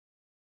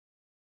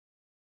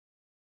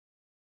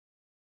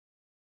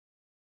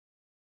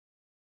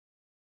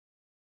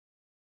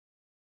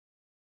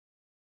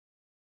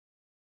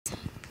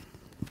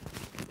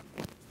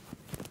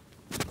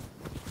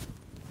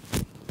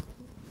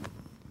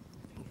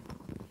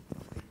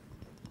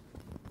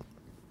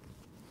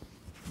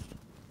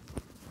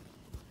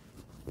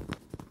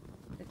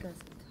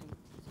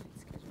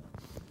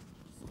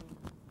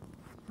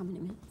How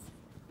many minutes?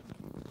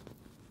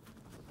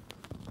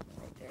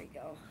 Right, there you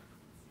go.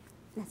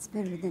 That's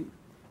better than...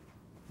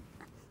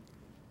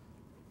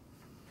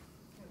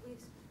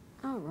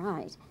 All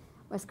right.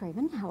 Wes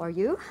Craven, how are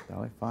you?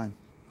 Dolly, fine.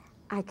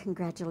 I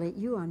congratulate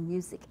you on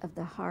Music of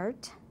the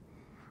Heart.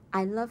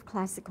 I love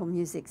classical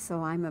music,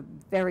 so I'm a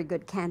very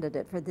good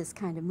candidate for this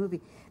kind of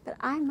movie. But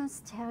I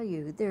must tell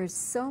you, there's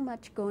so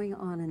much going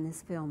on in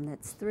this film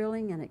that's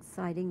thrilling and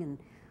exciting and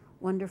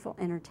wonderful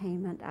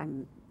entertainment.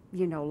 I'm,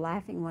 you know,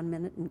 laughing one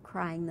minute and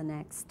crying the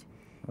next.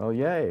 Well,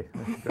 yay.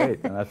 That's great.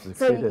 And that's So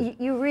succeeded.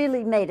 you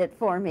really made it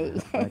for me.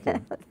 Thank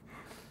you.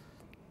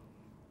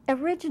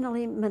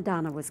 Originally,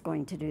 Madonna was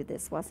going to do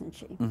this, wasn't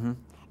she? Mm-hmm.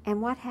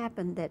 And what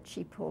happened that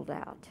she pulled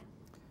out?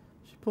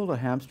 She pulled a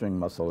hamstring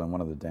muscle in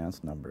one of the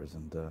dance numbers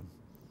and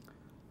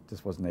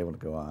just wasn't able to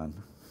go on.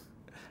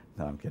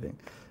 No, I'm kidding.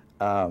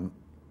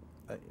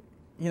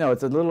 You know,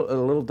 it's a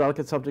little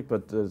delicate subject,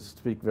 but to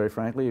speak very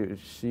frankly,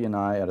 she and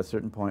I, at a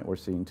certain point, were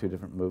seeing two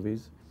different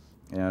movies,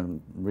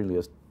 and really,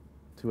 as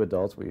two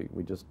adults,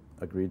 we just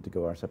agreed to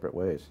go our separate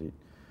ways. She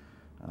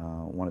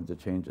wanted to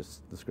change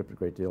the script a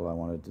great deal. I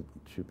wanted to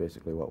shoot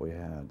basically what we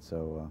had,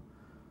 so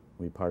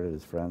we parted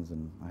as friends,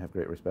 and I have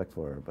great respect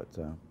for her, but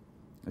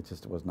it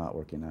just was not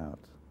working out.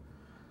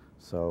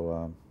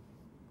 So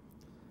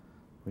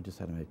we just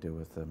had to make do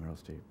with Meryl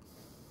Streep.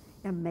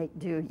 And make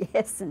do,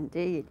 yes,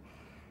 indeed.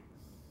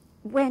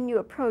 When you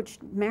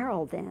approached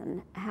Meryl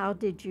then, how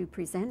did you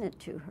present it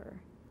to her?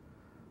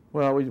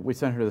 Well, we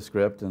sent her the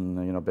script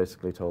and, you know,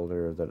 basically told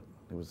her that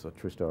it was a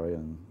true story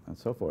and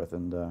so forth.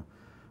 And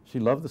she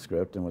loved the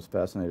script and was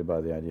fascinated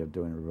by the idea of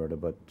doing Roberta,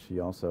 but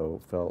she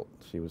also felt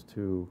she was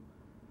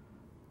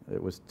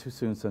it was too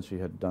soon since she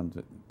had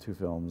done two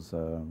films,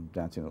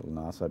 Dancing at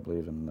Lanais, I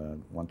believe,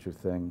 and One True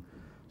Thing.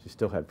 She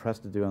still had press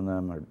to do on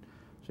them.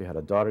 She had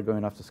a daughter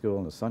going off to school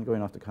and a son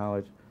going off to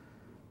college.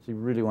 She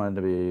really wanted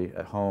to be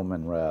at home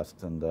and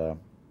rest, and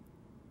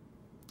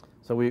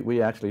so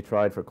we actually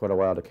tried for quite a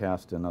while to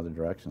cast in other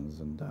directions,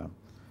 and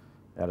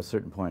at a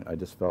certain point I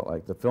just felt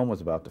like the film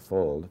was about to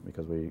fold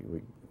because we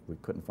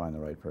couldn't find the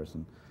right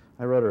person.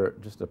 I wrote her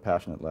just a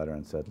passionate letter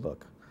and said,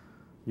 look,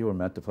 you were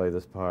meant to play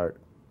this part.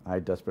 I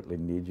desperately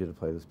need you to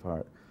play this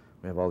part.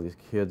 We have all these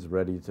kids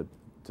ready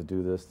to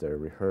do this. They're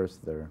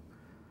rehearsed. Their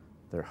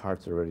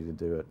hearts are ready to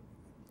do it.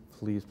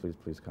 Please, please,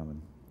 please come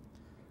in.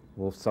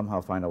 We'll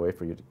somehow find a way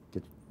for you to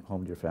get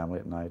home to your family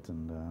at night,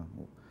 and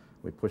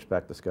we pushed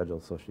back the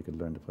schedule so she could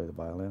learn to play the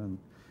violin. And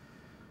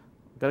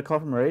got a call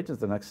from her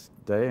agent the next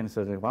day, and he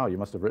said, wow, you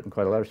must have written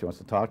quite a letter. She wants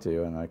to talk to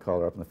you. And I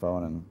called her up on the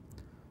phone, and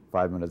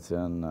 5 minutes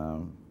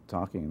in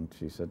talking,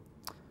 she said,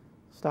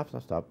 stop.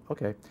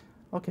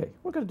 Okay,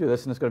 we're going to do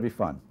this, and it's going to be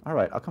fun. All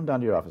right, I'll come down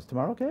to your office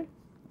tomorrow, okay?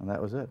 And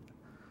that was it.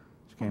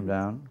 She came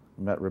down,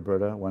 met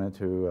Roberta, went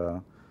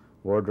into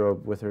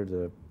wardrobe with her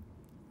to,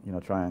 you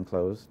know, try on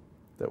clothes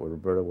that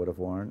Roberta would have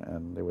worn,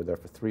 and they were there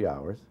for 3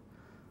 hours.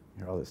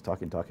 You hear all this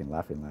talking,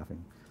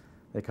 laughing.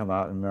 They come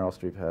out, and Meryl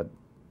Streep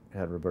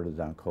had Roberta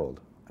down cold.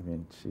 I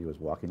mean, she was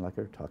walking like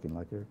her, talking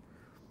like her,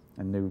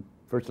 and knew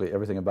virtually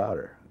everything about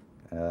her.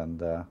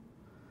 And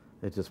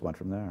it just went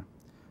from there.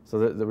 So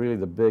really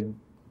the big,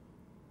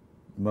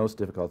 most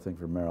difficult thing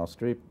for Meryl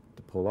Streep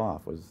to pull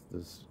off was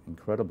this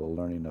incredible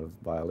learning of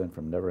violin,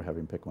 from never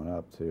having picked one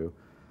up to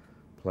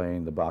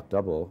playing the Bach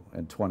double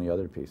and 20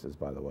 other pieces,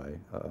 by the way,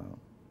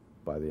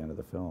 by the end of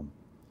the film.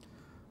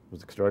 It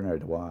was extraordinary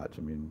to watch.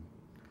 I mean,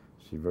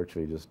 she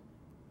virtually just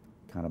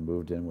kind of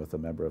moved in with a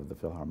member of the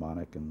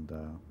Philharmonic, and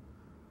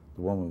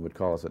the woman would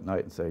call us at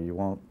night and say, you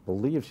won't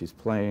believe she's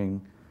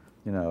playing,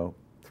 you know,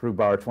 through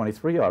bar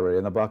 23 already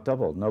in the Bach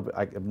double.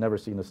 I've never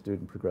seen a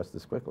student progress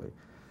this quickly.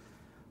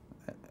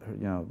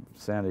 You know,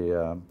 Sandy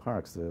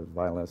Parks, the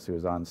violinist who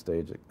was on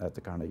stage at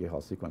the Carnegie Hall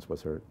sequence,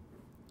 was her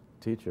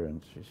teacher,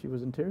 and she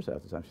was in tears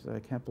half the time. She said, I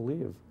can't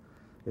believe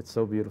it's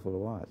so beautiful to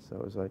watch. So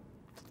it was like,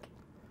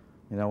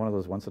 you know, one of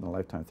those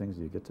once-in-a-lifetime things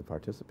you get to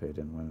participate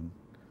in when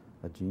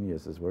a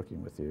genius is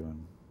working with you,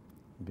 and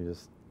you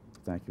just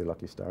thank your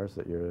lucky stars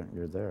that you're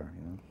there,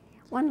 you know.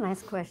 One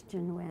last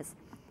question was,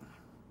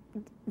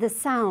 the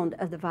sound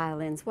of the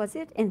violins, was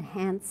it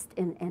enhanced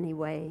in any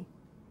way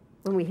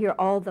when we hear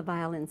all the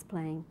violins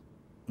playing?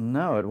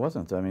 No, it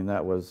wasn't. I mean,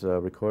 that was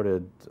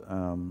recorded.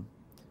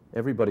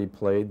 Everybody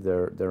played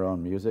their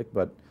own music,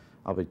 but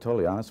I'll be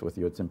totally honest with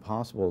you, it's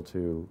impossible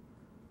to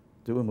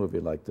do a movie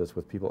like this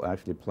with people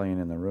actually playing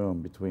in the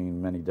room between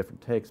many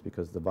different takes,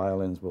 because the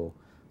violins will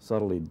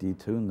subtly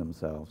detune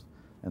themselves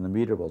and the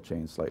meter will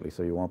change slightly,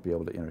 so you won't be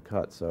able to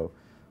intercut. So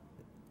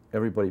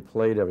everybody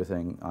played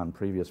everything on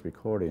previous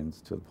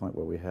recordings to the point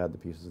where we had the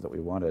pieces that we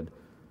wanted,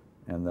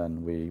 and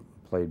then we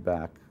played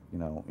back, you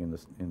know,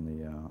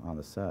 on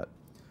the set.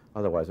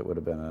 Otherwise, it would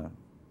have been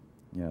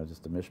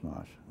just a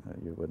mishmash.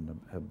 You wouldn't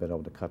have been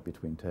able to cut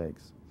between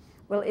takes.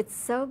 Well, it's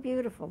so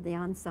beautiful, the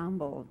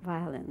ensemble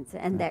violins,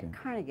 and Thank that you.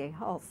 Carnegie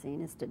Hall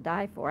scene is to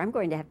die for. I'm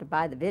going to have to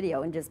buy the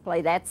video and just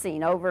play that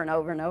scene over and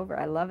over and over.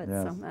 I love it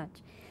so Yes.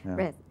 much. Yeah.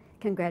 Red,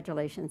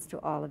 congratulations to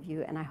all of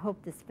you, and I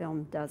hope this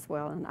film does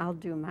well, and I'll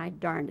do my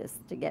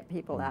darndest to get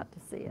people out to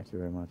see it. Thank you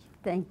very much.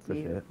 Thank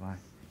Appreciate you. it. Bye.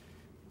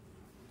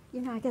 You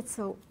know, I get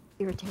so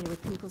irritated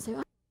with people say,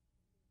 "Oh,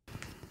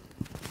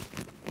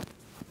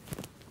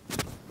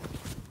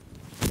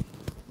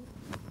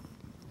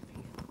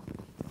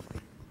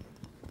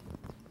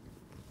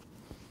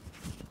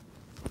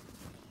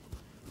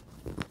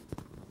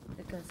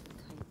 It goes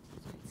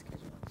tight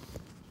schedule.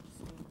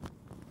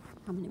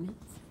 how many minutes?"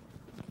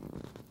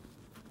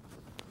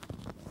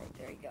 Right,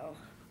 there you go.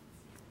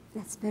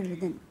 That's better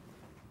than,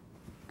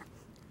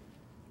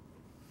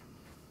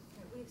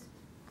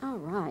 all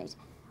right.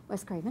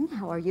 Wes Craven,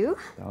 how are you?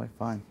 Dolly,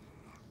 fine.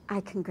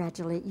 I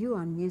congratulate you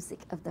on Music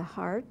of the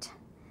Heart.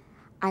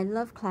 I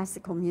love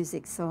classical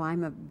music, so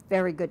I'm a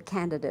very good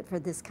candidate for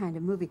this kind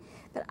of movie.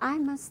 But I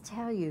must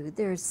tell you,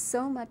 there's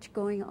so much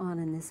going on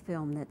in this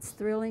film that's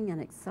thrilling and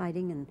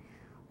exciting and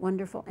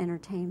wonderful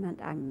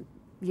entertainment. I'm,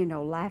 you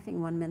know, laughing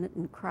one minute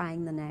and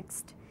crying the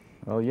next.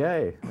 Well,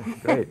 yay.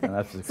 That's great. And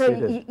that's So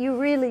succeeded. you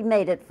really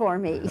made it for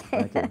me.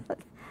 Thank you.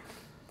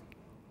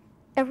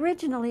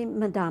 Originally,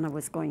 Madonna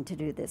was going to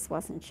do this,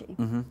 wasn't she?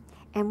 Mm-hmm.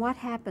 And what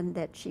happened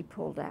that she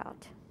pulled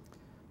out?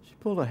 She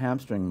pulled a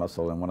hamstring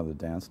muscle in one of the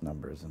dance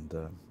numbers and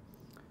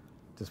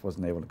just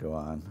wasn't able to go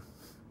on.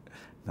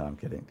 No, I'm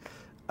kidding.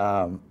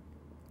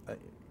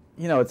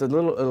 You know, it's a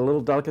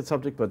little delicate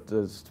subject, but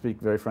to speak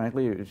very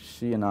frankly,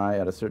 she and I,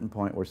 at a certain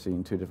point, were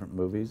seeing two different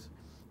movies,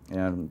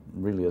 and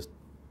really, as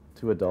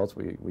two adults,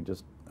 we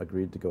just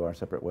agreed to go our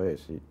separate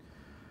ways. She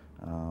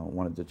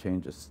wanted to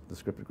change the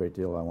script a great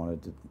deal. I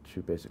wanted to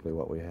shoot basically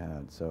what we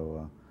had,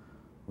 so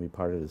we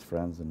parted as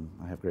friends, and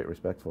I have great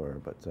respect for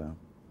her, but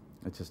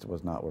it just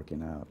was not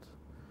working out.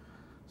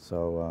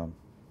 So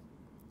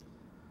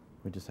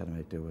we just had to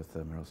make do with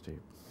Meryl Streep.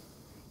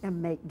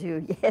 And make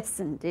do, yes,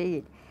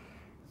 indeed.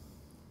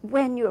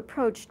 When you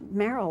approached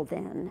Meryl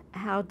then,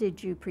 how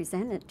did you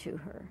present it to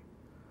her?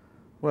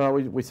 Well,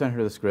 we sent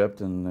her the script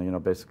and, you know,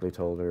 basically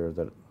told her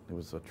that it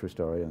was a true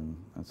story and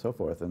so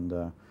forth.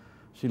 And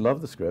she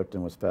loved the script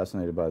and was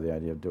fascinated by the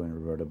idea of doing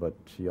Roberta, but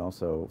she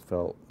also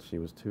felt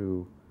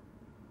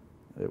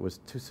it was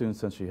too soon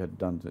since she had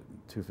done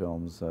two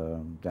films,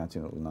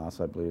 Dancing at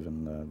Lanasa, I believe,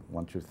 and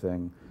One True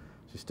Thing.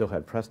 She still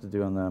had press to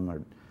do on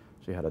them.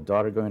 She had a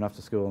daughter going off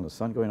to school and a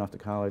son going off to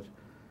college.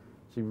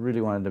 She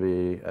really wanted to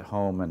be at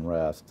home and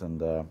rest.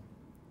 And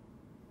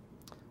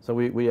so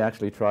we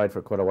actually tried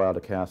for quite a while to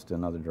cast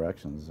in other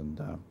directions.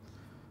 And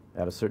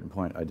at a certain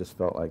point, I just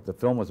felt like the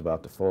film was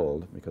about to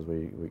fold because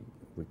we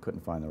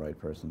couldn't find the right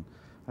person.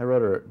 I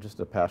wrote her just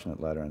a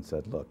passionate letter and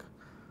said, look,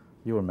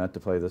 you were meant to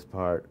play this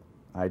part.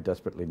 I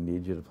desperately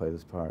need you to play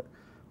this part.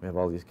 We have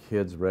all these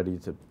kids ready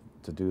to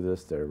do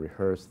this. They're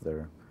rehearsed.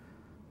 Their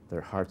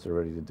hearts are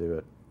ready to do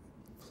it.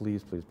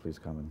 Please, please, please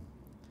come in.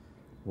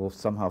 We'll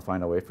somehow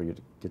find a way for you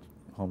to get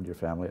home to your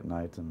family at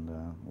night. And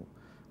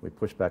we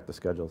pushed back the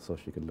schedule so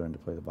she could learn to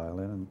play the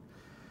violin. And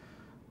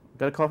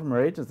got a call from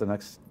her agent the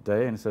next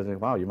day, and he said,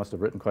 wow, you must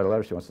have written quite a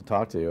letter. She wants to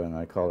talk to you. And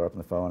I called her up on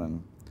the phone,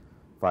 and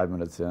 5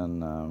 minutes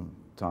in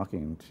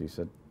talking, she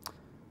said,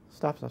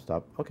 stop.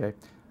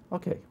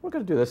 Okay, we're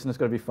going to do this, and it's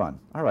going to be fun.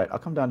 All right, I'll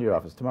come down to your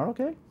office tomorrow,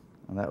 okay?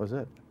 And that was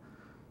it.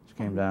 She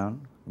came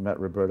down, met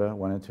Roberta,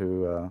 went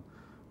into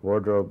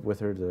wardrobe with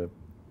her to,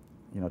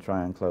 you know,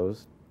 try on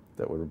clothes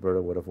that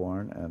Roberta would have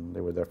worn, and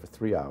they were there for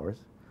 3 hours.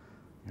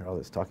 You hear all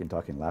this talking,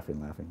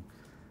 laughing.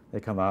 They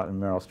come out,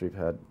 and Meryl Streep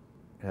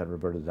had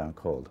Roberta down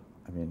cold.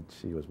 I mean,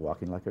 she was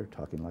walking like her,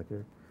 talking like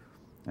her,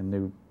 and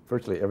knew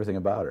virtually everything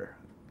about her.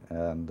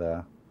 And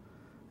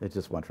it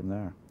just went from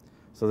there.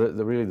 So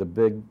really the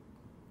big,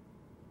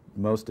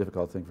 most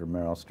difficult thing for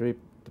Meryl Streep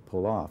to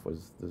pull off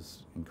was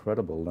this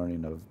incredible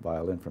learning of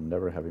violin, from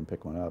never having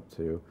picked one up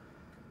to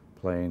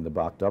playing the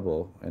Bach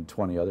double and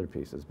 20 other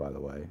pieces, by the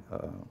way,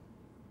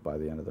 by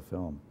the end of the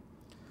film.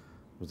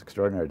 It was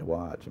extraordinary to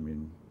watch. I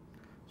mean,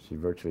 she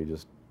virtually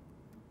just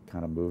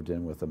kind of moved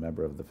in with a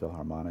member of the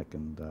Philharmonic,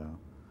 and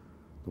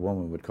the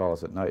woman would call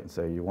us at night and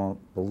say, you won't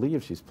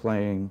believe she's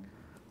playing,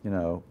 you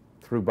know,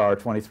 through bar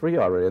 23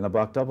 already in the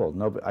Bach double.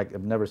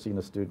 I've never seen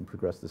a student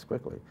progress this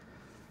quickly.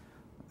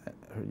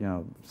 You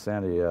know,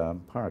 Sandy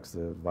Parks,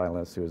 the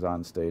violinist who was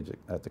on stage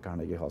at the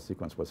Carnegie Hall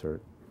sequence, was her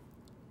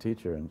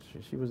teacher, and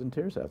she was in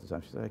tears half the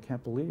time. She said, I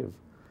can't believe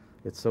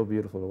it's so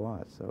beautiful to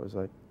watch. So it was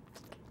like,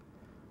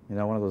 you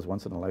know, one of those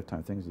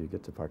once-in-a-lifetime things you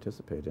get to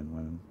participate in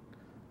when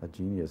a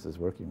genius is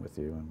working with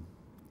you,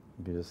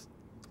 and you just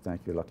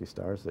thank your lucky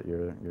stars that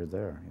you're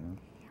there, you know.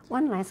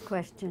 One last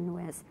question,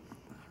 Wes.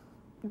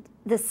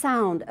 The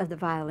sound of the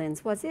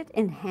violins, was it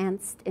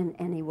enhanced in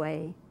any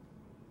way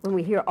when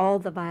we hear all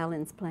the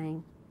violins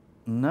playing?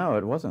 No,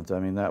 it wasn't. I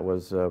mean, that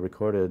was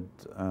recorded.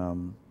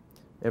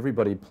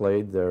 Everybody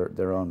played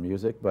their own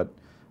music, but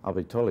I'll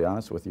be totally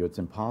honest with you, it's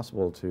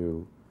impossible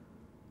to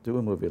do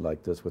a movie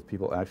like this with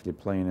people actually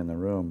playing in the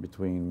room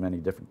between many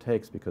different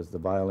takes, because the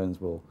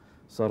violins will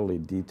subtly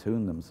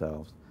detune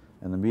themselves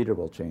and the meter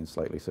will change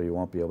slightly, so you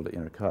won't be able to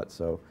intercut.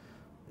 So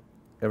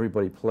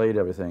everybody played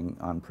everything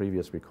on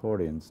previous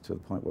recordings to the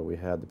point where we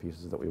had the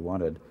pieces that we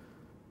wanted,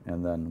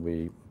 and then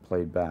we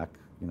played back,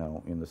 you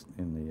know,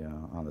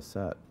 on the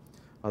set.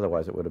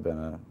 Otherwise, it would have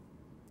been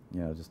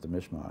just a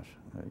mishmash.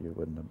 You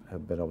wouldn't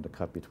have been able to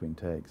cut between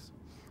takes.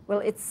 Well,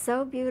 it's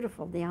so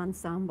beautiful, the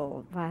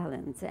ensemble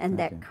violins, and Thank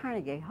that you.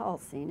 Carnegie Hall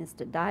scene is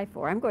to die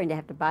for. I'm going to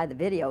have to buy the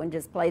video and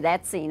just play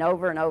that scene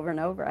over and over and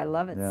over. I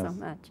love it so Yes.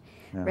 much.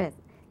 Yeah. Ruth,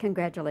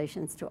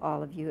 congratulations to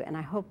all of you, and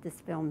I hope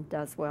this film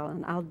does well,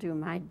 and I'll do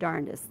my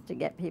darndest to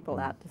get people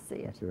out to see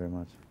it. Thank you very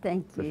much.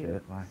 Thank Appreciate you.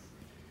 it. Bye.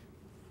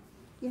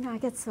 You know, I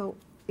get so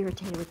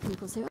irritated with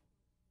people say,